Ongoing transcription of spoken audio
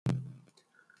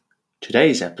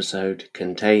Today's episode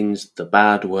contains the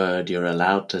bad word you're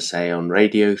allowed to say on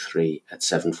Radio 3 at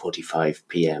 7:45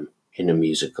 p.m. in a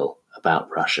musical about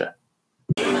Russia.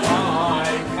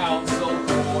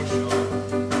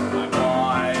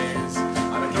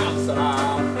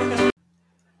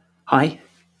 Hi,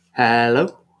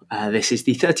 hello. This is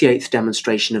the 38th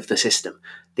demonstration of the system.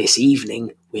 This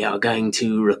evening we are going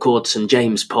to record St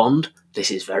James Pond. This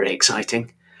is very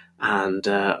exciting. And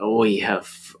we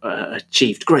have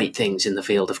achieved great things in the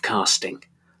field of casting,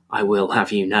 I will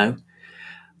have you know.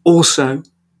 Also,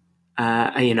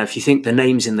 if you think the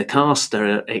names in the cast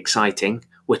are exciting,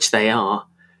 which they are,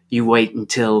 you wait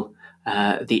until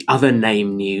the other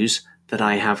name news that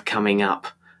I have coming up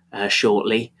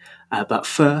shortly. But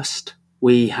first,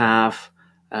 we have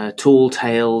Tall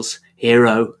Tales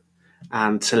hero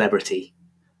and celebrity,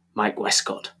 Mike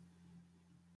Westcott.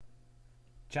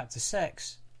 Chapter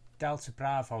 6, Delta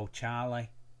Bravo Charlie.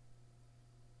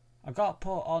 I got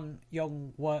put on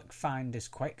Young Work Finders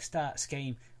Quick Start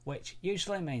scheme, which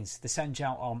usually means they send you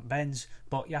out on bins,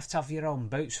 but you have to have your own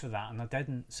boots for that, and I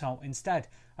didn't. So instead,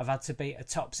 I've had to be a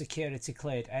top security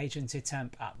cleared agency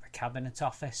temp at the Cabinet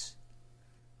Office.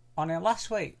 Only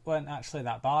last week weren't actually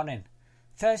that boring.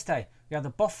 Thursday, we had a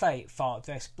buffet for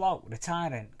this bloke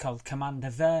retiring called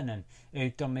Commander Vernon,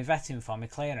 who'd done me vetting for my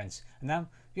clearance, and then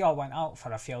we all went out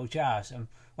for a few jars, and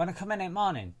when I come in the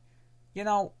morning,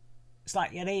 it's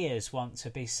like your ears want to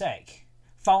be sick.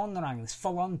 Phone rang, this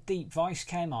full-on deep voice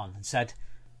came on and said,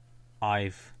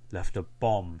 "I've left a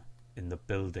bomb in the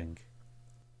building."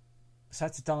 I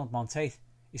said to Donald Monteith,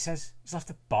 he says, "He's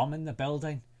left a bomb in the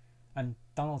building." And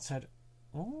Donald said,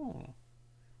 "Oh,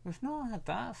 we've not had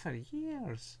that for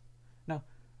years. Now,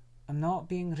 I'm not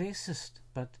being racist,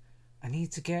 but I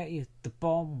need to get you the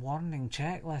bomb warning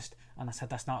checklist." And I said,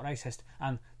 "That's not racist."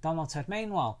 And Donald said,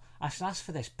 "Meanwhile, I should ask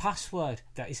for this password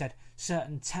that," he said,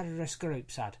 "certain terrorist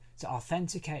groups had to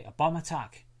authenticate a bomb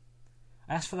attack."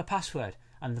 I asked for the password,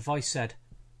 and the voice said,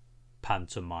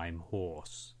 "Pantomime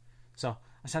horse." So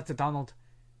I said to Donald,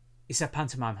 "He said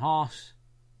pantomime horse.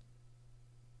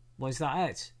 Well, is that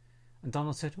it?" And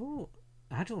Donald said, "Oh,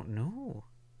 I don't know."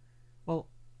 Well,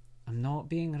 I'm not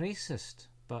being racist,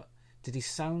 but did he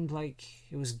sound like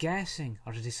he was guessing,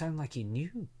 or did he sound like he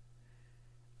knew?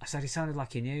 I said he sounded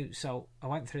like he knew, so I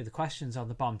went through the questions on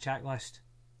the bomb checklist.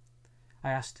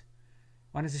 I asked,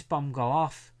 "When does this bomb go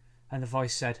off?" And the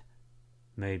voice said,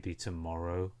 "Maybe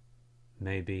tomorrow,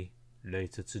 maybe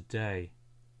later today."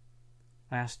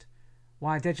 I asked,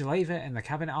 "Why did you leave it in the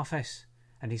Cabinet Office?"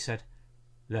 And he said,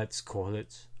 "Let's call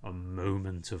it a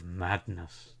moment of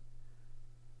madness."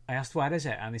 I asked, "Where is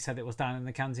it?" And he said it was down in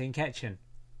the canteen kitchen.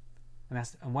 And I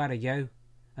asked, "And where are you?"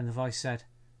 And the voice said,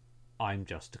 "I'm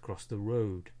just across the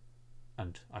road.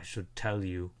 And I should tell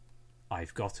you,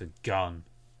 I've got a gun."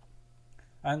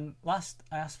 And last,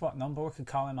 I asked what number we could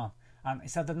call him on. And he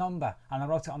said the number, and I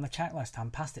wrote it on the checklist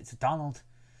and passed it to Donald.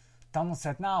 Donald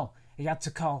said no, he had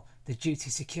to call the duty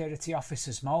security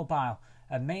officer's mobile,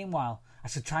 and meanwhile, I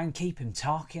should try and keep him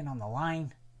talking on the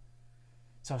line.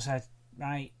 So I said,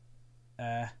 "Right,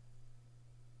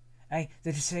 hey,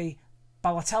 did you see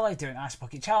Balotelli doing Ice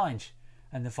Bucket Challenge?"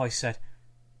 And the voice said,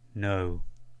 "No,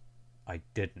 I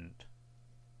didn't."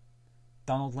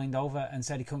 Donald leaned over and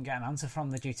said he couldn't get an answer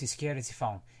from the duty security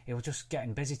phone. He was just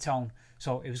getting busy tone,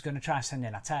 so he was going to try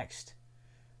sending a text.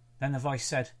 Then the voice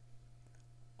said,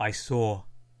 "I saw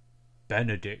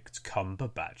Benedict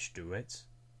Cumberbatch do it.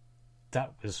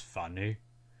 That was funny."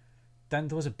 Then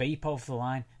there was a beep over the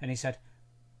line, and he said,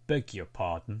 "Beg your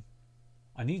pardon.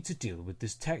 I need to deal with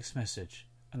this text message."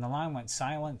 And the line went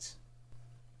silent.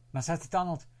 And I said to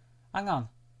Donald, "Hang on,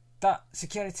 that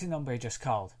security number you just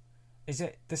called, is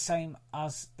it the same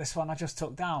as this one I just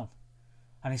took down?"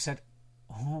 And he said,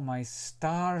 "Oh my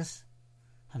stars,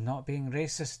 I'm not being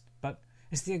racist, but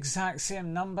it's the exact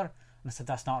same number." And I said,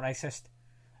 "That's not racist."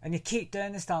 "And you keep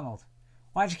doing this, Donald.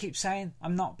 Why do you keep saying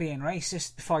I'm not being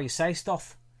racist before you say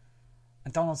stuff?"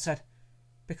 And Donald said,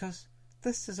 "Because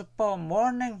this is a bomb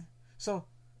warning, so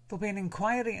there'll be an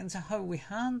inquiry into how we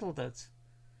handled it.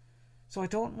 So I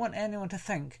don't want anyone to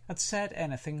think I'd said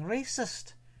anything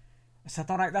racist." I said,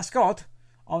 "Alright, that's good.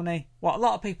 Only what a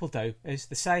lot of people do is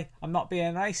they say I'm not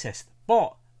being racist,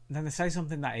 but then they say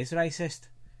something that is racist."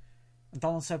 And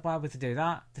Donald said, "Why would they do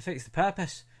that? To fix the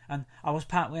purpose." And I was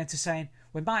partly into saying,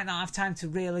 we might not have time to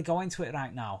really go into it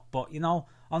right now, but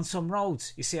on some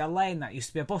roads you see a lane that used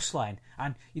to be a bus lane,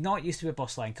 and it used to be a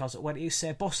bus lane because when it used to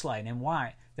say bus lane in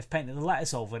white, they've painted the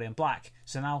letters over it in black,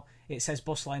 so now it says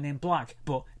bus lane in black,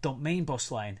 but don't mean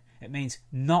bus lane, it means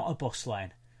not a bus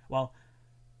lane. Well,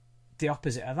 the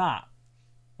opposite of that,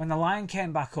 when the line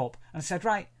came back up and said,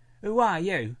 "Right, who are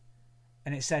you?"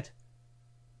 and it said,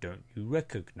 "Don't you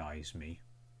recognise me?"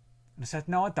 And I said,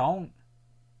 "No, I don't."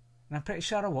 And I'm pretty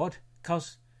sure I would,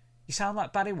 'cause you sound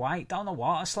like Barry White down the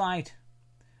water slide.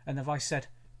 And the voice said,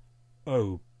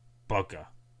 "Oh, bugger.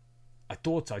 I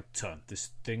thought I'd turned this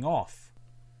thing off.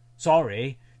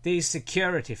 Sorry, these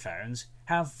security phones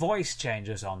have voice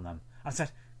changers on them." I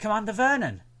said, "Commander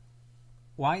Vernon,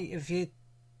 why have you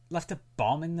left a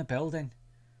bomb in the building?"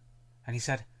 And he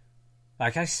said,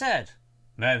 "Like I said,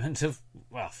 moment of,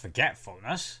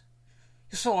 forgetfulness.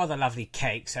 You saw all the lovely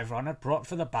cakes everyone had brought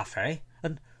for the buffet,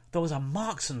 and there was a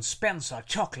Marks and Spencer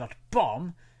chocolate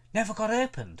bomb never got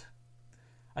opened."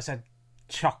 I said,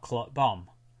 "Chocolate bomb?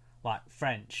 Like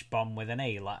French bomb with an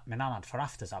E, like my nan had for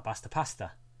afters at Basta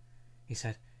Pasta?" He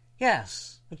said,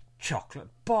 "Yes, a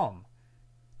chocolate bomb.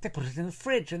 They put it in the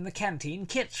fridge in the canteen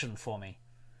kitchen for me,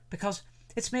 because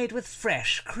it's made with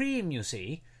fresh cream, you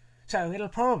see, so it'll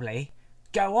probably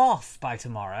go off by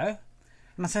tomorrow."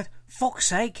 And I said, "Fuck's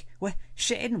sake, we're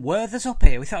shitting Werthers up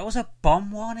here. We thought it was a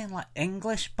bomb warning, like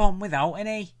English bomb without an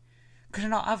E. Could I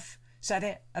not have said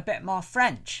it a bit more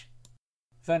French?"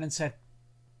 Vernon said,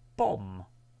 "Bomb.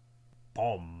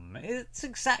 Bomb. It's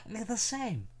exactly the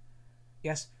same."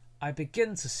 Yes, I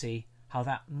begin to see how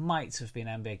that might have been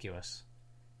ambiguous.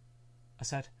 I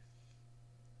said,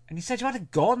 "And you said you had a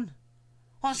gun?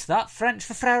 What's that, French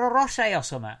for Frere Rocher or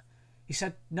something?" He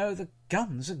said, "No, the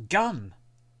gun's a gun.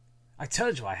 I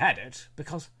told you I had it,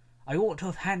 because I ought to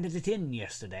have handed it in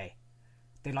yesterday.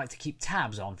 They like to keep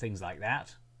tabs on things like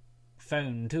that.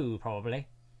 Phone too, probably.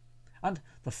 And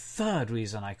the third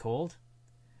reason I called,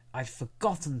 I'd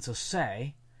forgotten to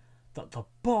say that the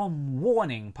bomb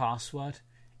warning password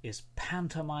is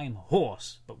pantomime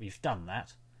horse, but we've done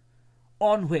that.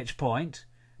 On which point,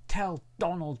 tell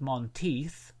Donald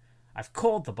Monteith I've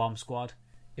called the bomb squad,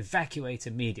 evacuate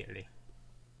immediately."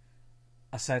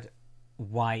 I said,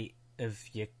 "Why have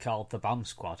you called the bomb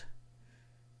squad?"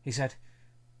 He said,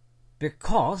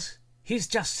 "Because he's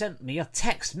just sent me a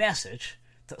text message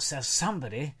that says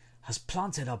somebody has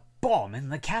planted a bomb in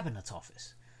the cabinet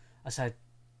office." I said,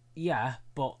 "Yeah,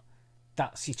 but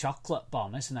that's your chocolate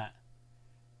bomb, isn't it?"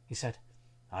 He said,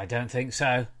 "I don't think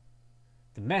so.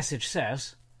 The message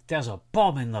says there's a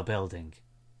bomb in the building.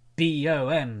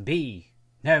 B-O-M-B.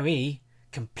 No E.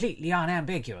 Completely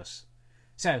unambiguous.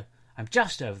 So I'm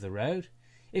just over the road.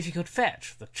 If you could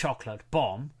fetch the chocolate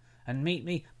bomb and meet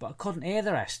me," but I couldn't hear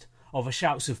the rest of the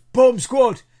shouts of "Bomb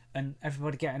squad!" and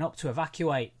everybody getting up to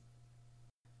evacuate.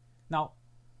 Now,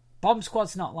 bomb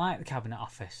squad's not like the cabinet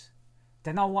office.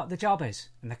 They know what the job is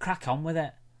and they crack on with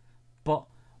it. But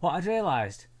what I'd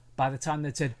realised by the time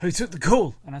they'd said, "Who took the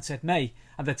call?" and I'd said, "Me,"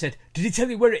 and they'd said, "Did he tell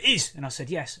you where it is?" and I said,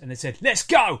 "Yes," and they'd said, "Let's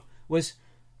go," was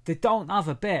they don't have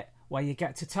a bit where you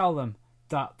get to tell them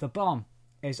that the bomb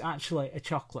is actually a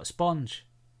chocolate sponge.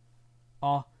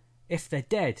 Or if they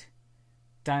did,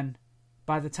 then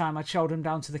by the time I'd showed them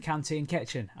down to the canteen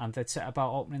kitchen and they'd set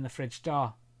about opening the fridge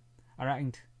door, I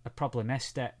reckoned I'd probably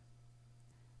missed it.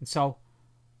 And so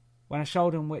when I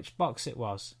showed them which box it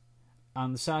was,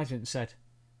 and the sergeant said,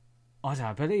 "I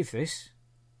don't believe this.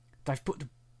 They've put the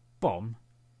bomb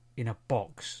in a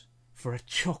box for a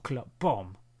chocolate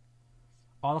bomb."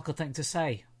 All I could think to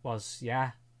say was,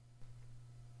 yeah,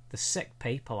 the sick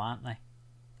people, aren't they?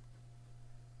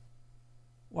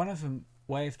 One of them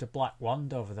waved a black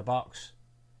wand over the box.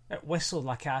 It whistled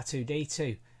like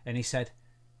R2-D2, and he said,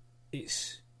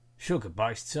 "It's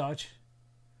sugar-based, Sarge.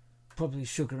 Probably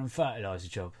sugar and fertiliser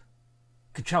job.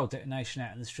 Controlled detonation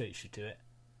out in the street should do it."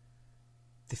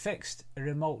 They fixed a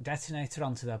remote detonator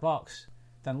onto their box,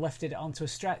 then lifted it onto a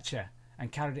stretcher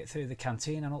and carried it through the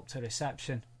canteen and up to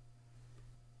reception.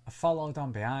 I followed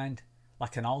on behind,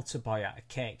 like an altar boy at a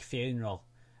cake funeral,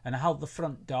 and I held the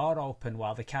front door open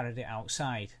while they carried it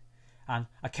outside, and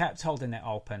I kept holding it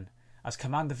open as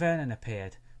Commander Vernon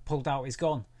appeared, pulled out his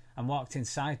gun and walked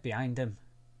inside behind him.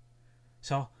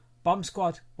 So Bomb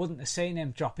Squad wouldn't have seen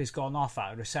him drop his gun off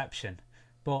at a reception,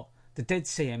 but they did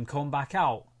see him come back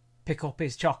out, pick up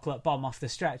his chocolate bomb off the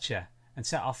stretcher and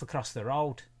set off across the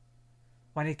road.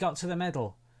 When he got to the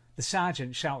middle, the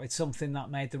sergeant shouted something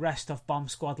that made the rest of Bomb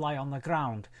Squad lie on the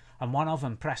ground, and one of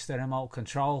them pressed the remote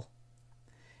control.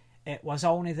 It was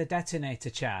only the detonator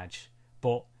charge,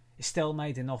 but it still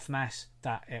made enough mess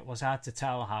that it was hard to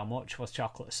tell how much was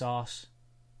chocolate sauce.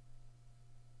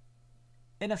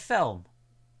 In a film,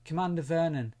 Commander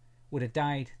Vernon would have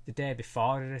died the day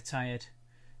before he retired,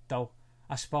 though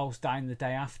I suppose dying the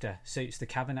day after suits the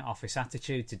Cabinet Office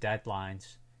attitude to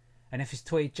deadlines, and if his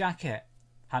tweed jacket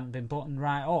hadn't been buttoned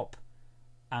right up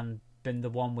and been the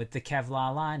one with the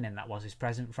Kevlar lining that was his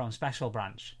present from Special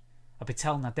Branch, I'd be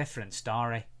telling a different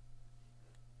story.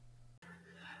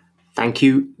 Thank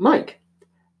you, Mike.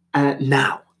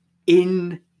 Now,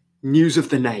 in news of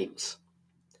the names,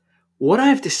 what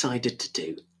I've decided to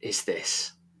do is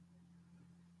this.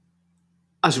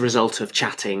 As a result of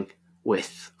chatting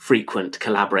with frequent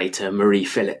collaborator Marie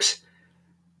Phillips,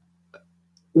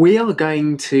 we are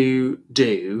going to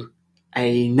do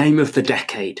a name of the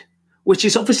decade, which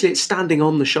is obviously it's standing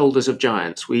on the shoulders of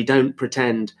giants. We don't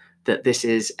pretend that this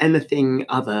is anything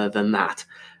other than that.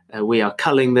 We are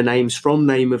culling the names from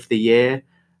name of the year.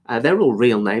 They're all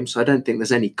real names, so I don't think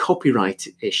there's any copyright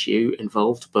issue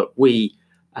involved, but we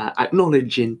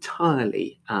acknowledge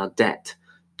entirely our debt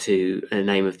to a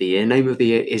name of the year. Name of the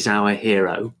year is our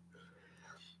hero.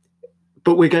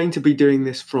 But we're going to be doing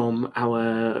this from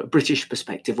our British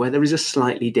perspective, where there is a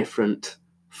slightly different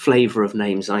flavour of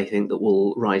names, I think, that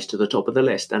will rise to the top of the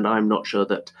list. And I'm not sure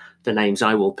that the names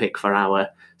I will pick for our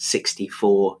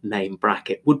 64 name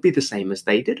bracket would be the same as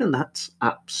they did, and that's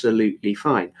absolutely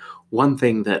fine. One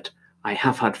thing that I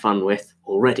have had fun with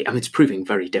already, I mean, it's proving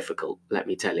very difficult, let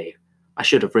me tell you. I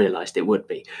should have realised it would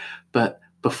be. But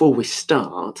before we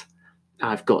start,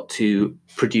 I've got to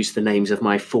produce the names of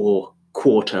my 4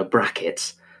 quarter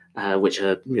brackets, which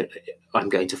are I'm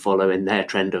going to follow in their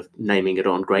trend of naming it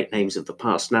on great names of the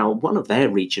past. Now, one of their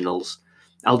regionals,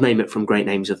 I'll name it from great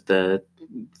names of the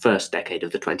first decade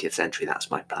of the 20th century.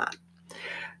 That's my plan.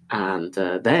 And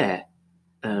their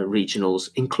regionals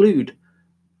include,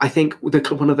 I think,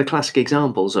 one of the classic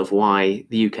examples of why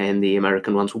the UK and the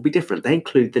American ones will be different. They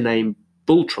include the name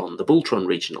Bultron, the Bultron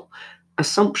regional.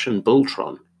 Assumption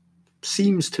Bultron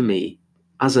seems to me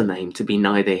as a name to be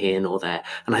neither here nor there.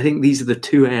 And I think these are the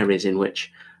 2 areas in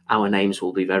which our names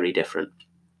will be very different.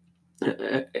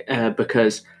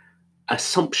 Because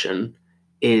Assumption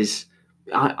is,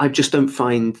 I just don't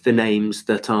find the names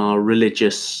that are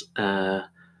religious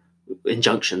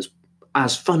injunctions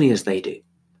as funny as they do.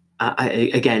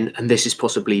 Again, and this is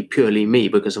possibly purely me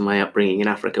because of my upbringing in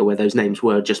Africa, where those names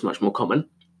were just much more common.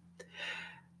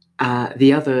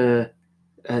 The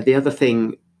other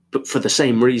thing, but for the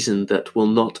same reason that will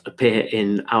not appear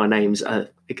in our names,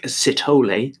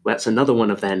 Sitole, that's another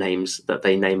one of their names that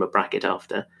they name a bracket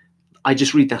after. I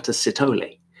just read that as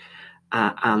Sitole.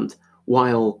 And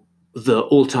while the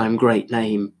all-time great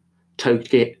name,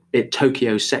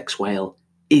 Tokyo Sex Whale,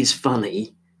 is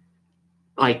funny,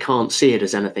 I can't see it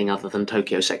as anything other than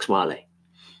Tokyo Sex Whale.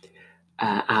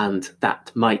 And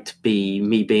that might be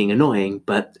me being annoying,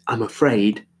 but I'm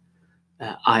afraid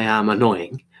I am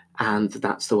annoying. And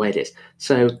that's the way it is.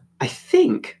 So I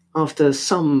think after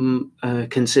some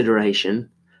consideration,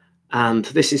 and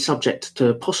this is subject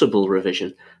to possible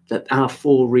revision, that our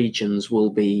 4 regions will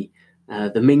be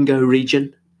the Mingo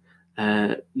region,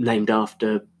 named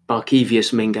after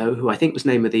Barkevius Mingo, who I think was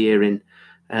Name of the Year in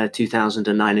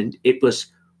 2009. And it was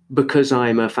because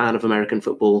I'm a fan of American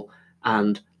football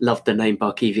and loved the name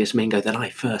Barkevius Mingo that I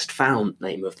first found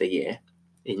Name of the Year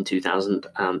in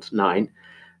 2009.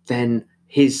 Then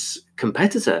his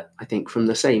competitor, I think from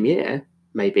the same year,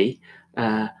 maybe,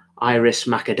 Iris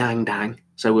Macadangdang.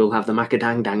 So we'll have the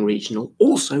Macadangdang regional,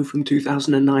 also from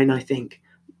 2009, I think.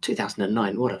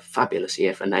 2009, what a fabulous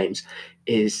year for names,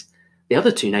 is the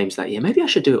other 2 names that year. Maybe I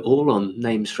should do it all on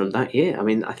names from that year. I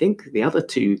mean, I think the other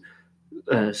 2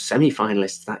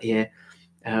 semi-finalists that year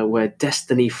were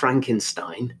Destiny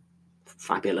Frankenstein,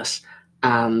 fabulous,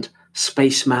 and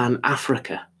Spaceman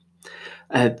Africa.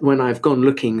 When I've gone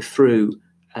looking through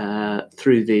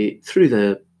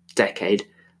the decade,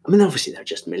 I mean, obviously there are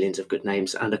just millions of good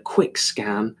names, and a quick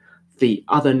scan, the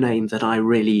other name that I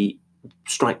really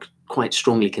quite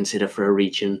strongly consider for a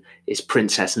region is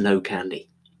Princess No Candy.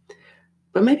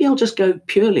 But maybe I'll just go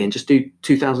purely and just do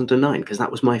 2009, because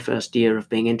that was my first year of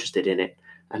being interested in it,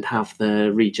 and have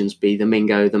the regions be the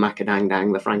Mingo, the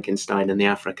Macadangdang, the Frankenstein, and the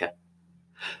Africa.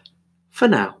 For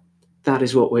now, that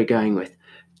is what we're going with.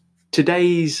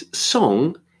 Today's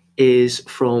song is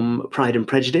from Pride and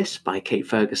Prejudice by Kate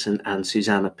Ferguson and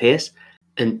Susanna Pierce.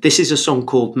 And this is a song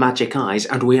called Magic Eyes,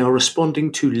 and we are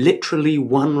responding to literally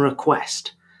one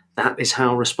request. That is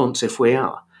how responsive we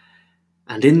are.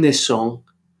 And in this song,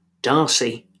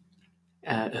 Darcy,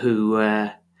 who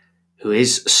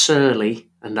is surly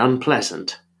and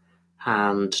unpleasant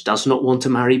and does not want to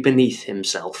marry beneath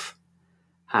himself,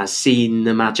 has seen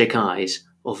the magic eyes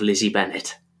of Lizzie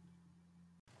Bennet.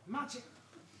 Magic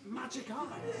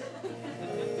eyes.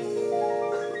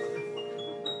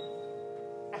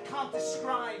 I can't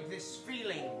describe this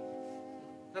feeling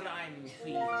that I'm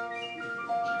feeling.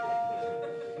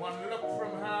 One look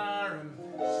from her and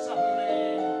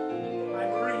suddenly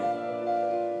I'm real.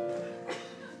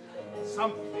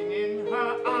 Something in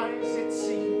her eyes, it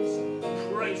seems,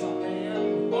 crazily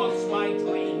and haunts my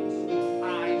dreams.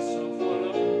 Eyes so full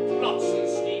of plots and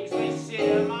schemes.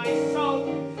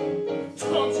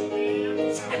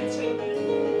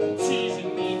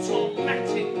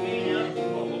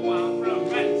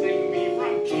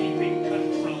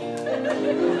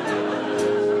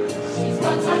 She's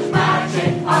got such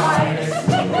magic eyes.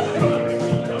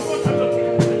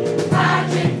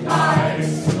 Magic eyes.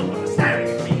 Staring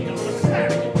at me,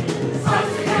 staring at me. Eyes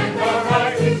that can't go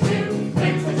right into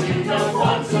things that you don't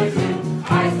want to do.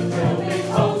 Eyes that fill big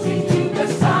holes into the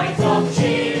sides of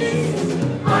cheese.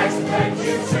 Eyes that bend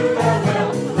you to their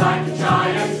will, like a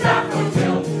giant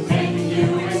daffodil, making you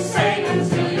insane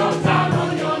until you're down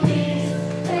on your knees.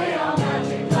 They are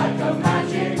magic like a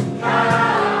magic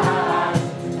cat,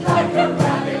 like a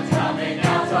rabbit coming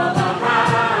out of a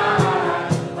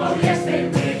hat. Oh yes, they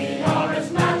really are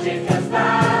as magic as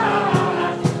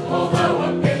that, although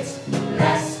a bit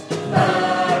less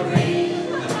furry.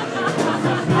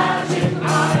 Magic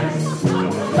eyes.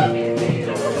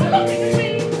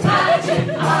 Magic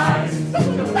eyes.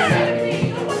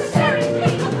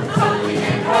 Something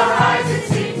in her eyes, it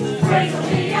seems,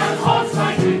 crazily and haunts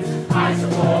my dreams. Eyes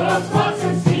are full of plots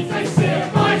and schemes, they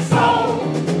sear my soul,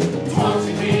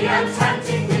 taunting me and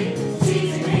tempting me,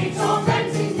 teasing me,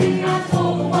 tormenting me, and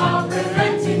all the while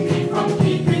preventing me from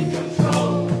keeping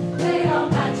control. They are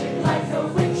magic like a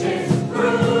witch's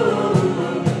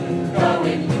broom,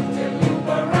 going loop-de-loop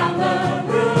around the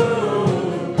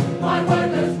room. My word,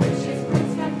 those witches'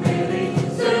 brooms can really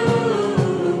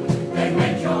zoom. They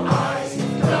make your eyes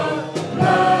go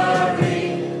blurry.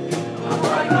 Not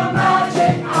like a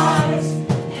magic eyes.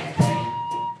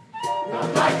 Not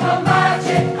like a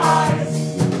magic eyes.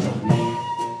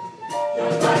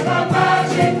 Not like a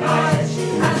magic eyes. She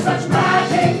has such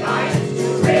magic eyes.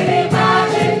 Really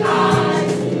magic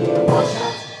eyes. Watch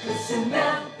out, 'cause soon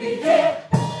they'll be here.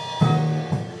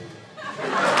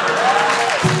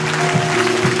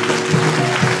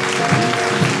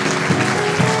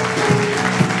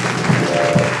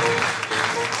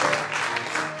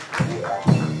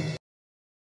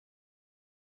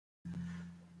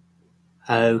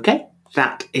 Okay,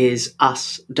 that is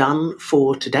us done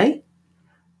for today.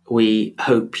 We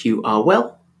hope you are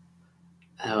well.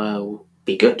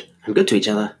 Be good and good to each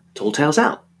other. Tall Tales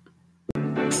out.